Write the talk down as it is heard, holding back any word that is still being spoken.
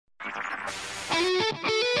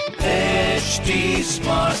HT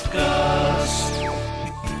Smartcast.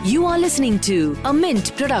 You are listening to a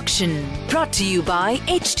Mint production brought to you by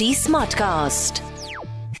HT Smartcast.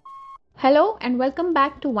 Hello and welcome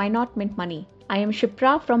back to Why Not Mint Money. I am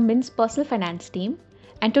Shipra from Mint's personal finance team,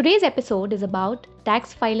 and today's episode is about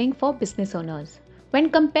tax filing for business owners. When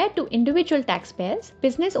compared to individual taxpayers,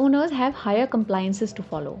 business owners have higher compliances to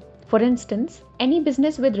follow. For instance, any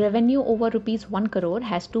business with revenue over rupees 1 crore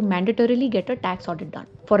has to mandatorily get a tax audit done.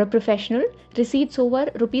 For a professional, receipts over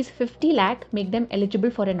rupees 50 lakh make them eligible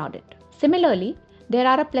for an audit. Similarly, there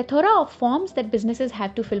are a plethora of forms that businesses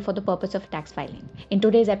have to fill for the purpose of tax filing. In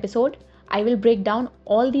today's episode, I will break down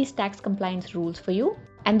all these tax compliance rules for you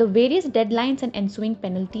and the various deadlines and ensuing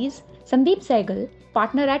penalties. Sandeep Sehgal,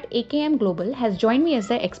 partner at AKM Global, has joined me as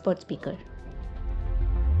the expert speaker.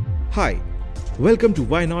 Hi, welcome to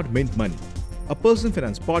Why Not Mint Money, a personal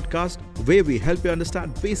finance podcast where we help you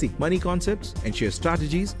understand basic money concepts and share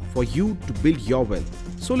strategies for you to build your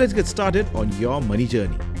wealth. So let's get started on your money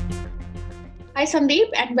journey. Hi Sandeep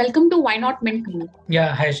and welcome to Why Not Mint Money.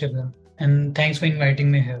 Yeah, hi Shiva, and thanks for inviting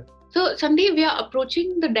me here. So Sandeep, we are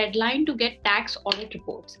approaching the deadline to get tax audit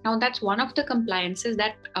reports. Now that's one of the compliances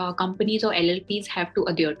that companies or LLPs have to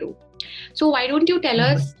adhere to. So why don't you tell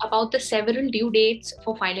us about the several due dates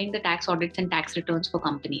for filing the tax audits and tax returns for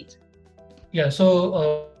companies? Yeah,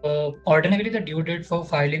 so ordinarily the due date for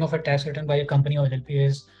filing of a tax return by a company or LLP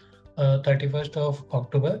is 31st of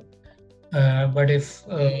October. But if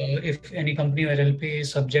any company or LLP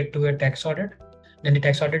is subject to a tax audit, then the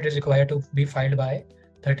tax audit is required to be filed by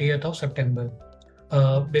 30th of September.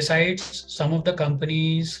 Besides, some of the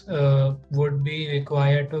companies would be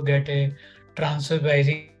required to get a transfer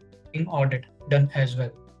pricing audit done as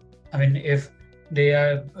well. I mean, if they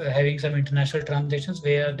are having some international transactions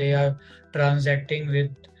where they are transacting with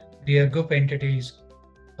their group entities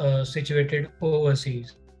situated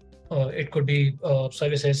overseas, it could be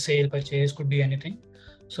services, sale, purchase, could be anything.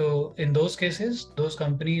 So in those cases, those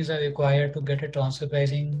companies are required to get a transfer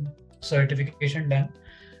pricing certification done.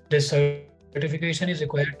 This certification is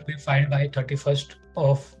required to be filed by 31st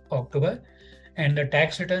of October, and the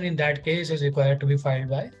tax return in that case is required to be filed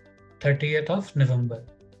by 30th of November.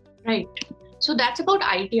 Right. So that's about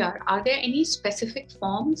ITR. Are there any specific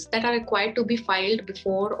forms that are required to be filed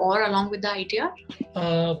before or along with the ITR?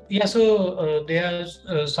 There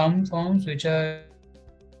are some forms which are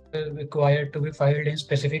required to be filed in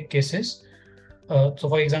specific cases. So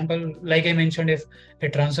for example, like I mentioned, if a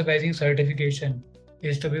transfer pricing certification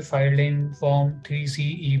is to be filed in Form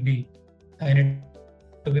 3CEB and it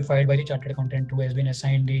to be filed by the chartered accountant who has been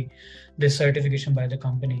assigned this certification by the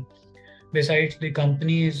company. Besides, the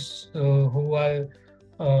companies who are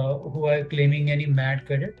claiming any MAT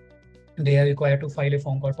credit, they are required to file a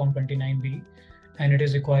form called Form 29B, and it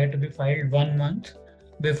is required to be filed 1 month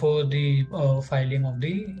before the filing of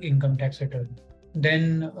the income tax return.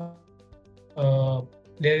 Then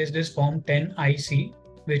there is this Form 10IC,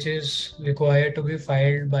 which is required to be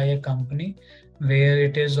filed by a company where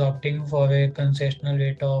it is opting for a concessional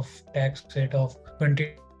tax rate of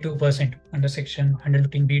 22% under Section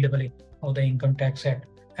 115BAA of the Income Tax Act.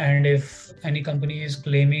 And if any company is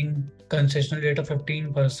claiming concessional rate of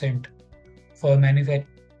 15% for manufacturing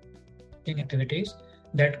activities,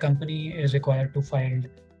 that company is required to file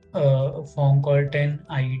a form called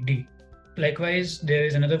 10ID. Likewise, there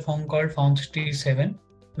is another form called Form 67,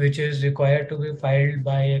 which is required to be filed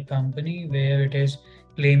by a company where it is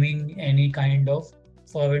claiming any kind of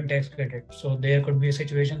foreign tax credit. So there could be a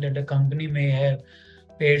situation that the company may have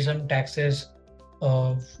paid some taxes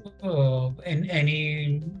in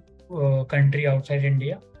any country outside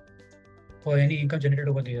India for any income generated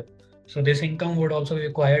over there. So this income would also be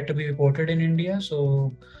required to be reported in India.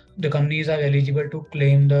 So the companies are eligible to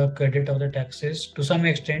claim the credit of the taxes to some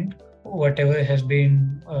extent, whatever has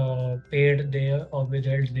been paid there or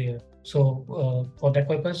withheld there. So for that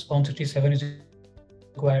purpose, Form 67 is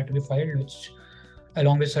required to be filed, which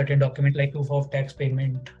along with certain documents like proof of tax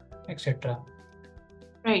payment, etc.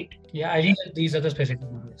 Right. Yeah, I think these are the specific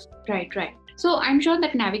ones. Right. So I'm sure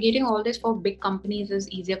that navigating all this for big companies is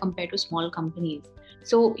easier compared to small companies.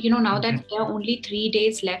 So, now that there are only 3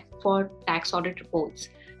 days left for tax audit reports.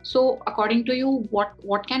 So according to you,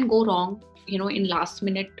 what can go wrong, in last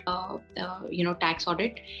minute, tax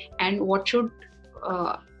audit, and what should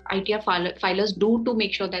ITR filers do to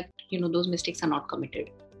make sure that, those mistakes are not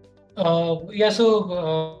committed? To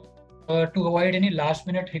avoid any last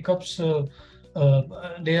minute hiccups,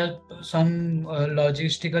 there are some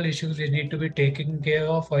logistical issues which need to be taken care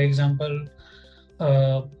of. For example,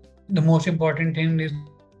 the most important thing is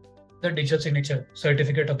the digital signature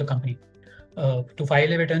certificate of the company. To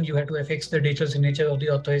file a return, you have to affix the digital signature of the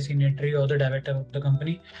authorized signatory or the director of the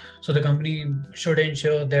company. So the company should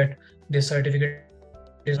ensure that this certificate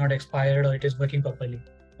is not expired or it is working properly.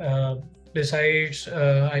 Besides,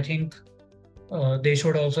 I think they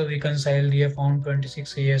should also reconcile the Form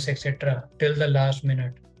 26AS, etc. till the last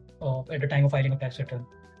minute at the time of filing a tax return.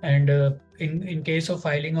 And in case of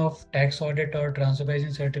filing of tax audit or transfer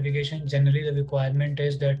pricing certification, generally the requirement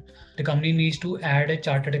is that the company needs to add a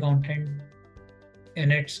chartered accountant in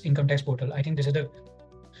its income tax portal. I think this is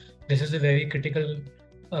the very critical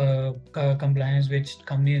compliance which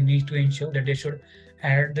company needs to ensure, that they should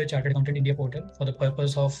add the chartered accountant in their portal for the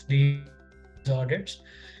purpose of these audits.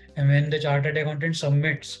 And when the chartered accountant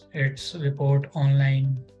submits its report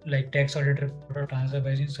online, like tax audit report or transfer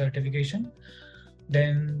pricing certification,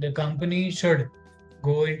 then the company should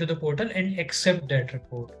go into the portal and accept that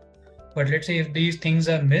report. But let's say if these things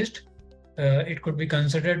are missed, it could be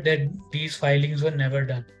considered that these filings were never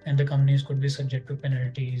done, and the companies could be subject to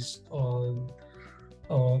penalties or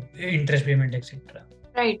interest payment, etc.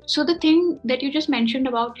 Right. So the thing that you just mentioned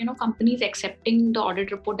about, companies accepting the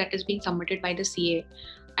audit report that is being submitted by the CA,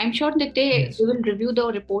 I'm sure that they will review the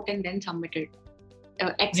report and then submit it.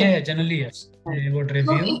 Generally, yes. They would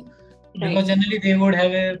review. Because generally they would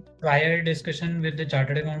have a prior discussion with the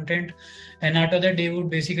chartered accountant, and after that they would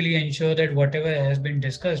basically ensure that whatever has been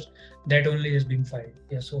discussed, that only is being filed.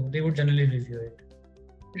 Yeah, so they would generally review it.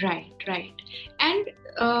 Right. And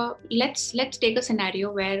let's take a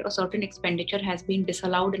scenario where a certain expenditure has been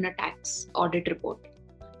disallowed in a tax audit report.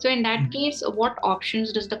 So in that case, what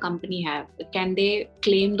options does the company have? Can they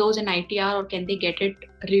claim those in ITR, or can they get it?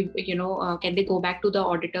 Can they go back to the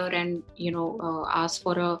auditor and ask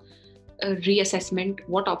for a reassessment?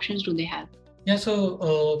 What options do they have? Yeah,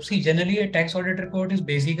 so see, generally a tax audit report is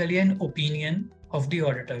basically an opinion of the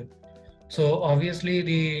auditor. So obviously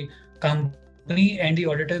the company and the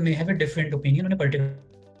auditor may have a different opinion on a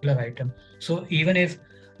particular item. So even if,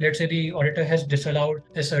 let's say, the auditor has disallowed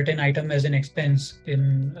a certain item as an expense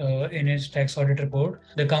in its tax audit report,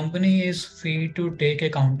 the company is free to take a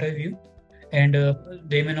counter view, and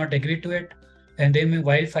they may not agree to it. And they may,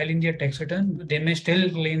 while filing their tax return, they may still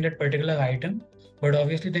claim that particular item. But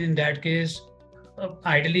obviously, then in that case,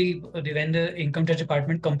 ideally, when the income tax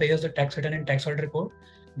department compares the tax return and tax audit report,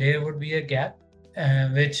 there would be a gap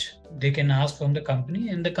which they can ask from the company,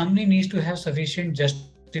 and the company needs to have sufficient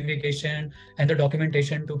justification and the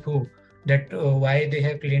documentation to prove that why they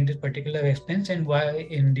have claimed this particular expense, and why,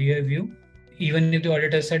 in their view, even if the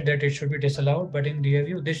auditor said that it should be disallowed, but in their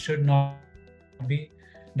view, this should not be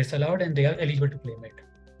disallowed and they are eligible to claim it.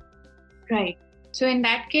 Right. So in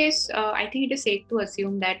that case, I think it is safe to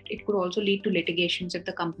assume that it could also lead to litigations if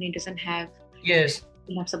the company doesn't have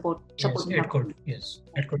enough support. Yes, it could. Yes,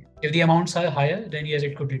 it could. If the amounts are higher, then yes,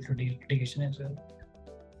 it could lead to litigation as well.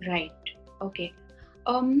 Right. Okay.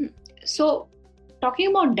 So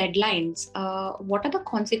talking about deadlines, what are the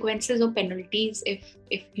consequences or penalties if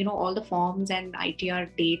all the forms and ITR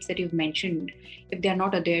dates that you've mentioned, if they are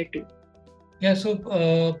not adhered to? Yeah,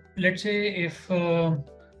 so let's say if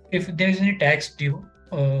there is any tax due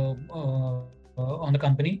on the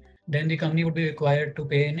company, then the company would be required to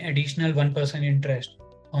pay an additional 1% interest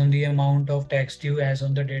on the amount of tax due as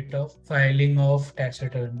on the date of filing of tax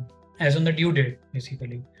return, as on the due date,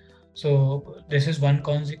 basically. So this is one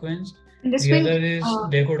consequence. The other is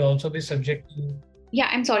they could also be subject to... Yeah,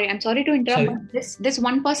 I'm sorry to interrupt, but this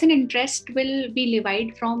 1% interest will be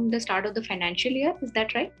levied from the start of the financial year, is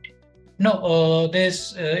that right? No,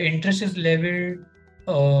 this interest is levied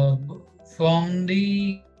from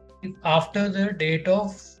after the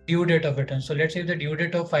due date of return. So let's say the due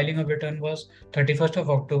date of filing of return was 31st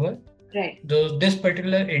of October. Right. This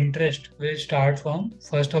particular interest will start from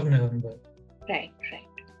 1st of November. Right.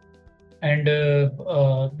 And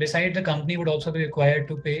besides, the company would also be required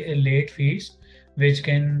to pay a late fees, which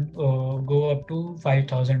can go up to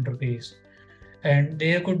 5,000 rupees. And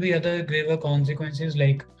there could be other graver consequences,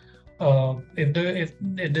 like if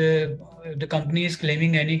the company is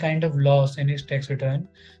claiming any kind of loss in its tax return,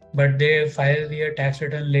 but they file their tax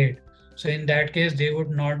return late. So in that case, they would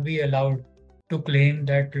not be allowed to claim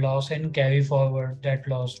that loss and carry forward that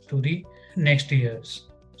loss to the next years.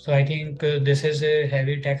 So I think this is a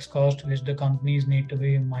heavy tax cost which the companies need to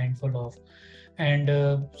be mindful of. And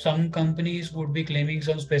some companies would be claiming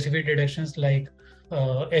some specific deductions, like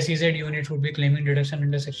SEZ units would be claiming deduction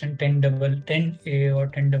under section 10A or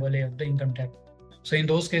 10AA of the income tax. So in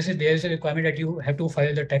those cases, there is a requirement that you have to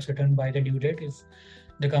file the tax return by the due date. If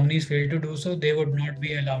the companies fail to do so, they would not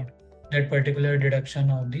be allowed that particular deduction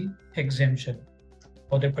or the exemption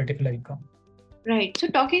for that particular income. Right. So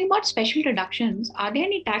talking about special deductions, are there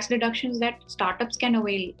any tax deductions that startups can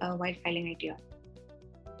avail while filing ITR?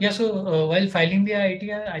 Yeah, so while filing the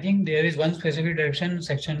ITR, I think there is one specific deduction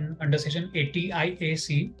section under section 80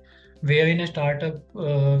 IAC, wherein a startup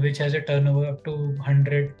which has a turnover up to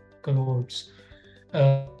 100 crores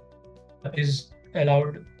is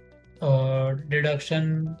allowed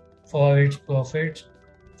deduction for its profits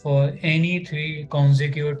for any 3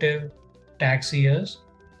 consecutive tax years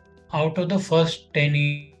out of the first 10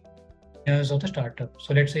 years of the startup.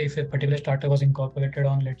 So let's say if a particular startup was incorporated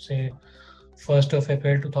on, let's say, 1st of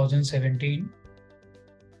April 2017,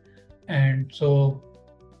 and so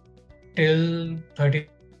till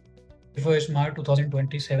 31st March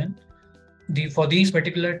 2027, for these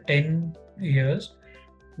particular 10 years,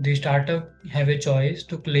 the startup have a choice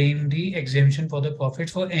to claim the exemption for the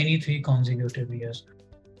profits for any 3 consecutive years.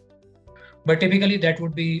 But typically that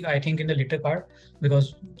would be, I think, in the later part,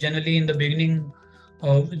 because generally in the beginning,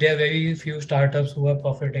 there are very few startups who are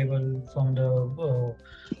profitable from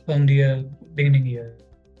the beginning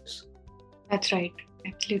years. That's right.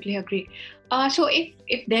 Absolutely agree. So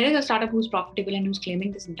if there is a startup who's profitable and who's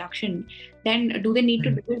claiming this deduction, then do they need to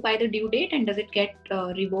do it by the due date, and does it get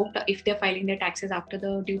revoked if they're filing their taxes after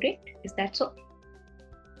the due date? Is that so?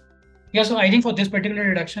 Yeah, so I think for this particular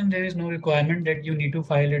deduction, there is no requirement that you need to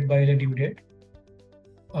file it by the due date,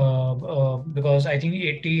 because I think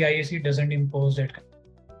 80 IAC doesn't impose that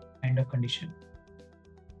kind of condition.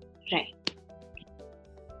 Right.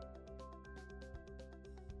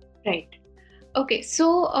 Right. Okay.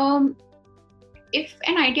 So if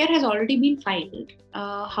an ITR has already been filed,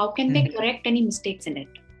 how can they correct any mistakes in it?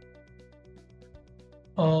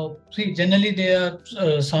 See, generally there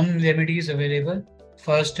are some remedies available.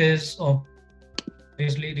 First is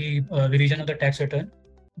obviously the revision of the tax return,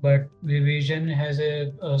 but revision has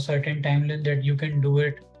a certain timeline that you can do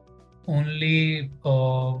it only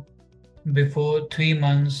before 3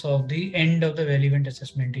 months of the end of the relevant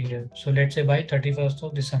assessment year. So let's say by 31st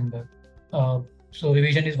of December. So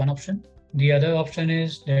revision is one option. The other option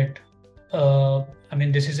is that,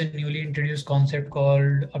 this is a newly introduced concept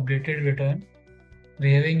called updated return,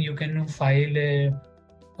 wherein you can file a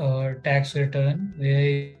tax return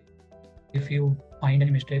where if you find any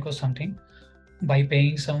mistake or something, by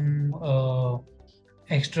paying some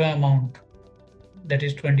extra amount, that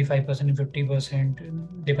is 25% and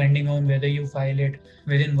 50%, depending on whether you file it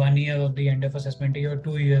within 1 year of the end of assessment year or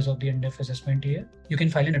 2 years of the end of assessment year, you can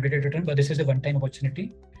file an updated return, but this is a one-time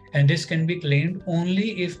opportunity. And this can be claimed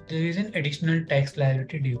only if there is an additional tax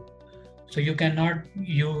liability due. So you cannot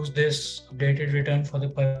use this updated return for the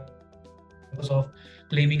purpose of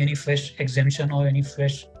claiming any fresh exemption or any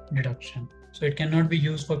fresh deduction. So it cannot be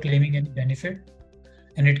used for claiming any benefit,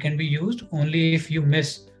 and it can be used only if you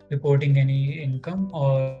miss reporting any income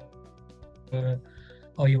or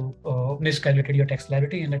you miscalculated your tax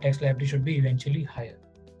liability, and the tax liability should be eventually higher.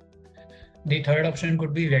 The third option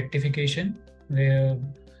could be rectification,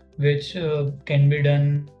 which can be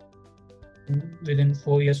done within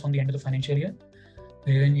 4 years from the end of the financial year,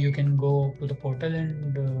 wherein you can go to the portal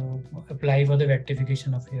and apply for the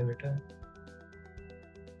rectification of your return.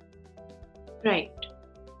 Right.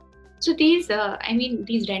 So these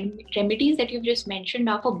remedies that you've just mentioned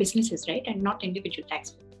are for businesses, right, and not individual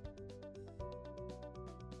tax.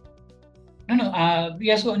 No.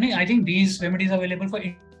 I think these remedies are available for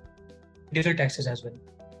individual taxes as well.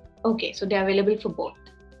 Okay, so they're available for both.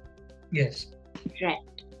 Yes. Right.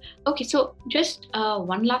 Okay, so just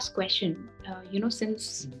one last question.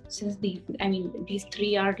 Since these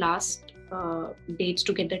 3 are last dates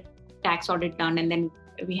to get the tax audit done, and then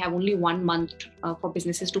we have only 1 month for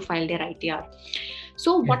businesses to file their ITR.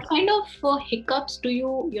 So what kind of hiccups do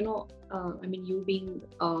you being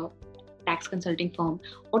a tax consulting firm,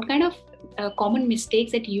 what kind of common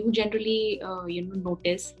mistakes that you generally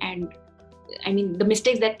notice, and the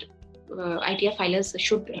mistakes that ITR filers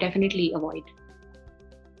should definitely avoid?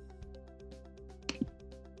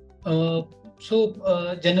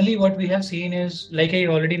 Generally what we have seen is, like I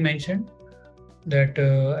already mentioned, that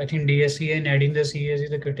I think DSCA and adding the CAS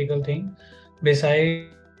is a critical thing. Besides,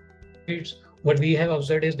 what we have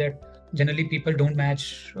observed is that generally people don't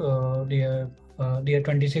match their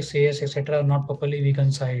 26 CAS, etc. are not properly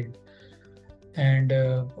reconciled. And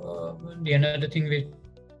the another thing which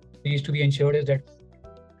needs to be ensured is that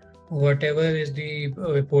whatever is the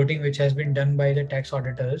reporting which has been done by the tax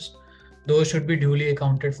auditors, those should be duly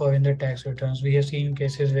accounted for in the tax returns. We have seen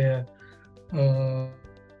cases where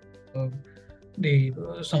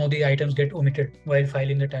some of the items get omitted while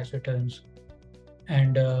filing the tax returns,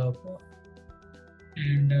 and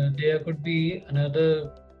there could be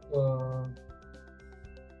another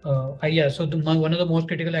So one of the most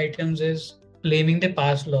critical items is claiming the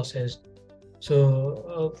past losses.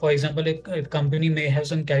 So, for example, a company may have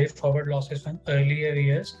some carry forward losses from earlier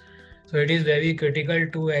years. So it is very critical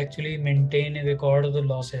to actually maintain a record of the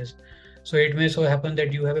losses. So it may so happen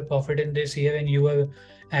that you have a profit in this year and you are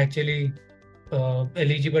actually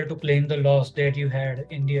eligible to claim the loss that you had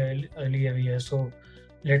in the earlier year. So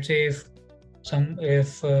let's say if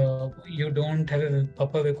you don't have a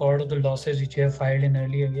proper record of the losses which you have filed in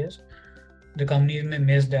earlier years, the companies may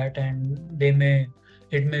miss that, and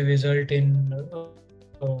it may result in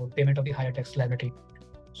payment of the higher tax liability.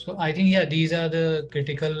 So I think these are the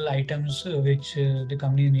critical items which the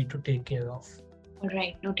companies need to take care of. All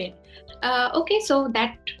right, noted. Okay, so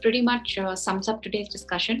that pretty much sums up today's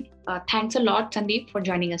discussion. Thanks a lot, Sandeep, for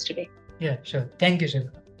joining us today. Yeah, sure. Thank you,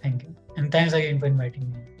 Shiva. Thank you. And thanks again for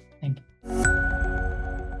inviting me. Thank you.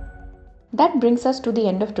 That brings us to the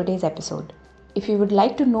end of today's episode. If you would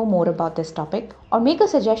like to know more about this topic or make a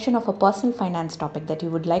suggestion of a personal finance topic that you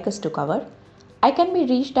would like us to cover, I can be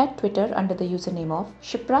reached at Twitter under the username of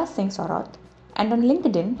Shipra Singh Saurath and on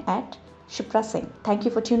LinkedIn at Shipra Singh. Thank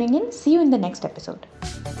you for tuning in. See you in the next episode.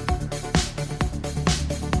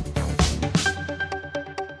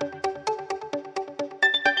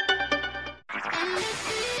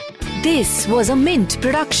 This was a Mint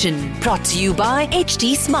production brought to you by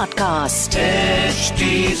HT Smartcast.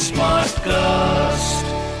 HT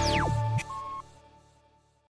Smartcast.